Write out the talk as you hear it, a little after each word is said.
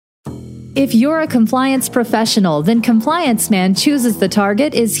If you're a compliance professional, then Compliance Man Chooses the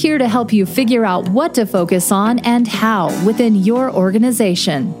Target is here to help you figure out what to focus on and how within your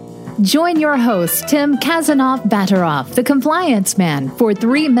organization. Join your host, Tim Kazanov-Batarov, the Compliance Man, for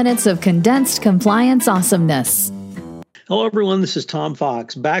 3 minutes of condensed compliance awesomeness. Hello, everyone. This is Tom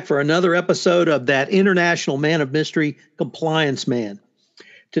Fox, back for another episode of that International Man of Mystery, Compliance Man.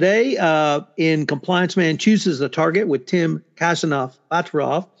 Today, in Compliance Man Chooses the Target with Tim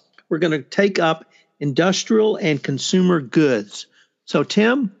Kazanov-Batarov, we're going to take up industrial and consumer goods. So,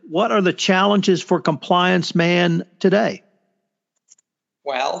 Tim, what are the challenges for Compliance Man today?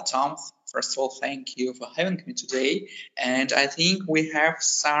 Well, Tom, first of all, thank you for having me today. And I think we have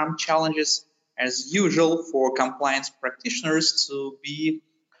some challenges, as usual, for compliance practitioners to be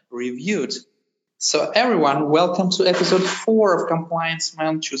reviewed. So, everyone, welcome to episode 4 of Compliance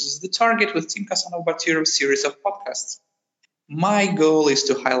Man Chooses the Target with Tim Kazanov-Batarov series of podcasts. My goal is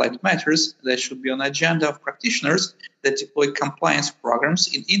to highlight matters that should be on the agenda of practitioners that deploy compliance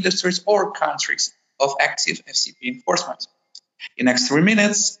programs in industries or countries of active FCP enforcement. In the next 3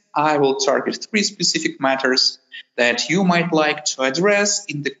 minutes, I will target 3 specific matters that you might like to address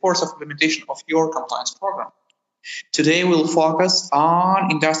in the course of implementation of your compliance program. Today, we'll focus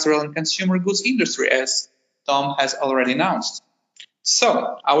on industrial and consumer goods industry, as Tom has already announced.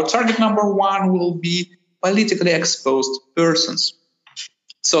 So, our target number 1 will be politically exposed persons.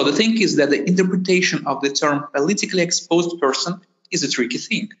 So the thing is that the interpretation of the term politically exposed person is a tricky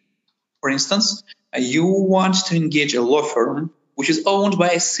thing. For instance, you want to engage a law firm which is owned by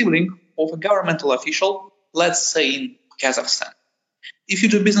a sibling of a governmental official, let's say in Kazakhstan. If you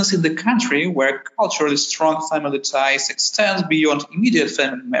do business in the country where culturally strong family ties extend beyond immediate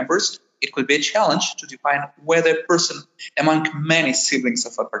family members, it could be a challenge to define whether a person among many siblings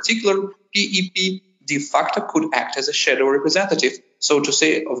of a particular PEP de facto could act as a shadow representative, so to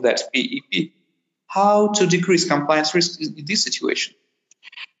say, of that PEP. How to decrease compliance risk in this situation?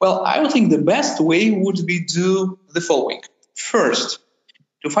 Well, I would think the best way would be do the following. First,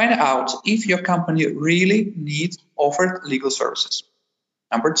 to find out if your company really needs offered legal services.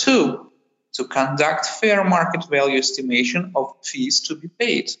 Number 2, to conduct fair market value estimation of fees to be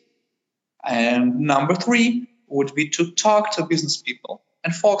paid. And number 3 would be to talk to business people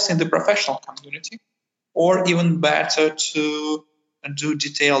and folks in the professional community, or even better, to do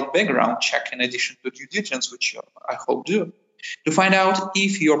detailed background check in addition to due diligence, which I hope do, to find out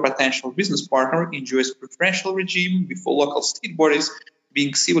if your potential business partner enjoys preferential regime before local state bodies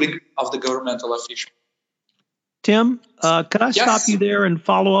being sibling of the governmental official. Tim, could I stop you there and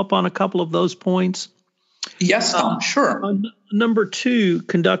follow up on a couple of those points? Yes, Tom, sure. Number 2,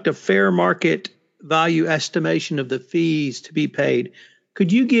 conduct a fair market value estimation of the fees to be paid.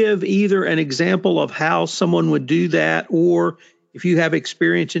 Could you give either an example of how someone would do that, or if you have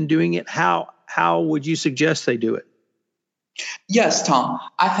experience in doing it, how would you suggest they do it? Yes, Tom,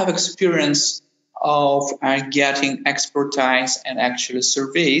 I have experience of getting expertise and actually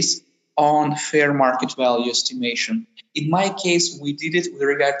surveys on fair market value estimation. In my case, we did it with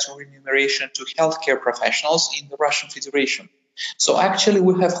regard to remuneration to healthcare professionals in the Russian Federation. So actually,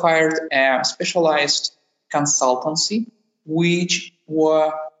 we have hired a specialized consultancy which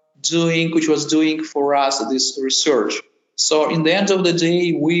was doing for us this research. So in the end of the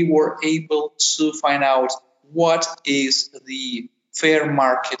day, we were able to find out what is the fair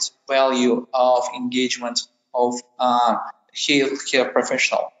market value of engagement of healthcare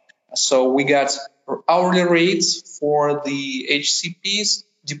professional. So we got hourly rates for the HCPs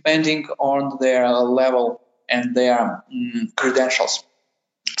depending on their level and their credentials.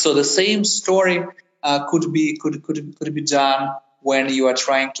 So the same story could be done when you are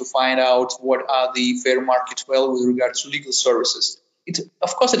trying to find out what are the fair market value with regard to legal services.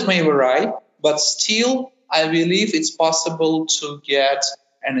 Of course, it may vary, but still, I believe it's possible to get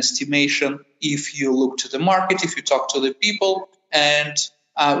an estimation if you look to the market, if you talk to the people, and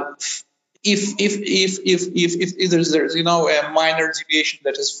if there's a minor deviation,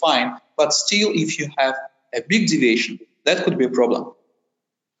 that is fine. But still, if you have a big deviation, that could be a problem.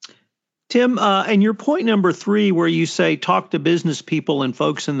 Tim, and your point number 3, where you say talk to business people and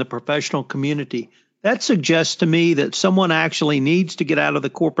folks in the professional community, that suggests to me that someone actually needs to get out of the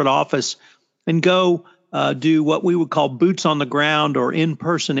corporate office and go do what we would call boots on the ground or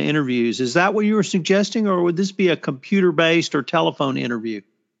in-person interviews. Is that what you were suggesting, or would this be a computer-based or telephone interview?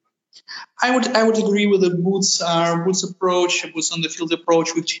 I would agree with the boots approach, boots on the field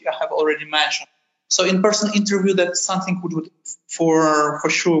approach, which I have already mentioned. So in-person interview, that's something would for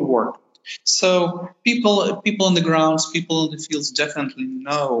sure work. So people on the grounds, people in the fields definitely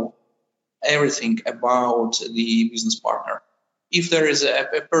know everything about the business partner. if there is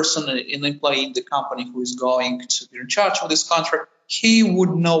a person, an employee in the company who is going to be in charge of this contract, he would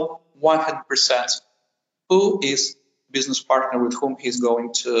know 100% who is business partner with whom he's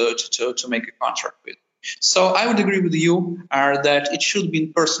going to make a contract with. So I would agree with you that it should be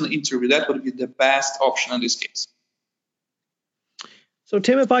in-person interview. That would be the best option in this case. So,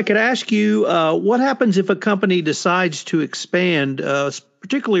 Tim, if I could ask you, what happens if a company decides to expand,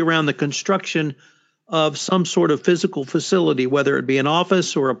 particularly around the construction of some sort of physical facility, whether it be an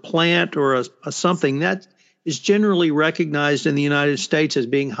office or a plant or a something that is generally recognized in the United States as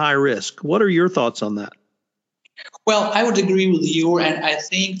being high risk? What are your thoughts on that? Well, I would agree with you, and I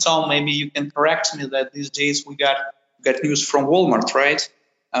think, Tom, maybe you can correct me that these days we got news from Walmart, right,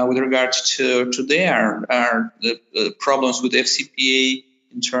 with regard to their problems with FCPA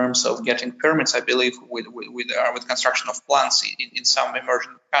in terms of getting permits, I believe, with construction of plants in some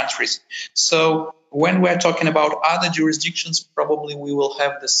emerging countries. So when we're talking about other jurisdictions, probably we will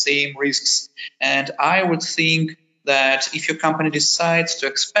have the same risks. And I would think that if your company decides to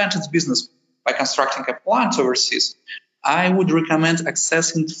expand its business by constructing a plant overseas, I would recommend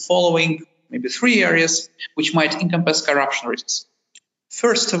accessing the following maybe 3 areas which might encompass corruption risks.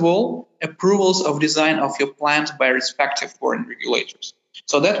 First of all, approvals of design of your plant by respective foreign regulators.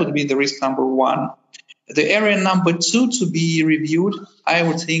 So that would be the risk number 1. The area number 2 to be reviewed, I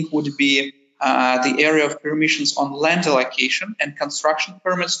would think, would be the area of permissions on land allocation and construction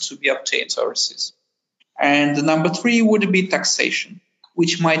permits to be obtained overseas. And the number 3 would be taxation,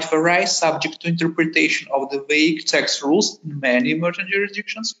 which might vary subject to interpretation of the vague tax rules in many emerging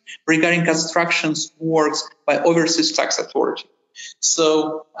jurisdictions regarding constructions works by overseas tax authority.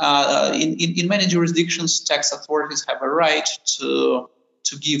 So in many jurisdictions, tax authorities have a right to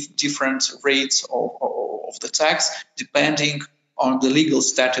give different rates of the tax depending on the legal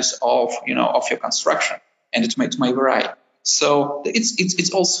status of your construction, and it might vary. So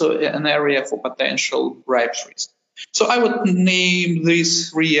it's also an area for potential bribes risk. So I would name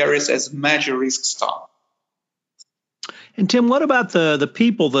these 3 areas as major risks, Tom. And Tim, what about the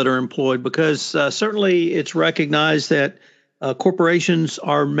people that are employed? Because certainly it's recognized that corporations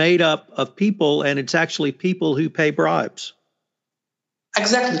are made up of people, and it's actually people who pay bribes.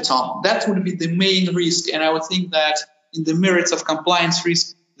 Exactly, Tom. That would be the main risk. And I would think that in the merits of compliance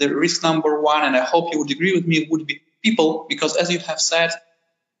risk, the risk number 1, and I hope you would agree with me, would be people, because as you have said,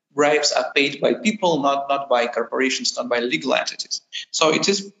 bribes are paid by people, not by corporations, not by legal entities. So it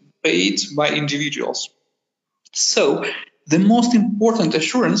is paid by individuals. So the most important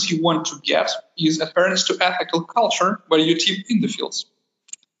assurance you want to get is adherence to ethical culture by your team in the fields.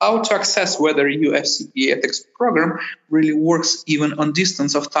 How to assess whether your FCPA ethics program really works even on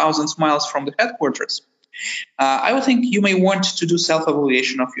distance of thousands of miles from the headquarters. I would think you may want to do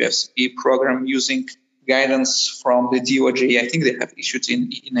self-evaluation of your FCPA program using guidance from the DOJ. I think they have issued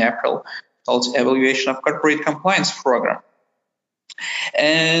in April called Evaluation of Corporate Compliance Program.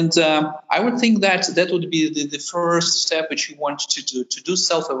 And I would think that would be the first step which you want to do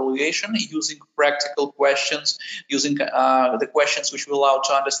self-evaluation using practical questions, using the questions which will allow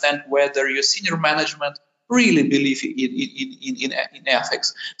to understand whether your senior management really believe in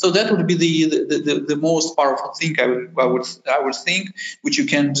ethics. So that would be the most powerful thing I would think, which you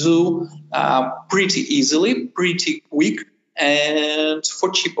can do pretty easily, pretty quick, and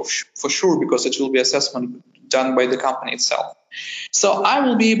for cheap for sure, because it will be assessment done by the company itself. So I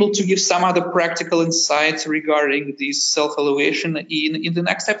will be able to give some other practical insights regarding this self-evaluation in the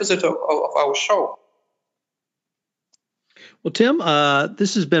next episode of our show. Well, Tim,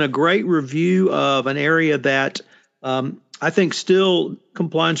 this has been a great review of an area that I think still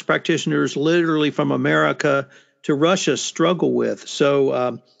compliance practitioners literally from America to Russia struggle with.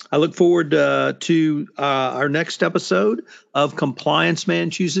 So I look forward to our next episode of Compliance Man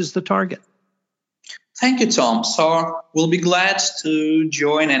Chooses the Target. Thank you, Tom. So we'll be glad to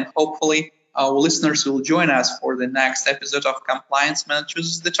join, and hopefully our listeners will join us for the next episode of Compliance Man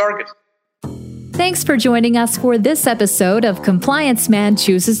Chooses the Target. Thanks for joining us for this episode of Compliance Man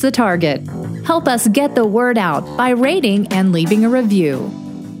Chooses the Target. Help us get the word out by rating and leaving a review.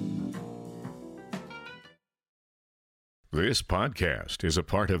 This podcast is a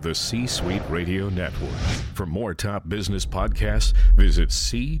part of the C-Suite Radio Network. For more top business podcasts, visit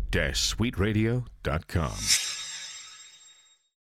c-suiteradio.com.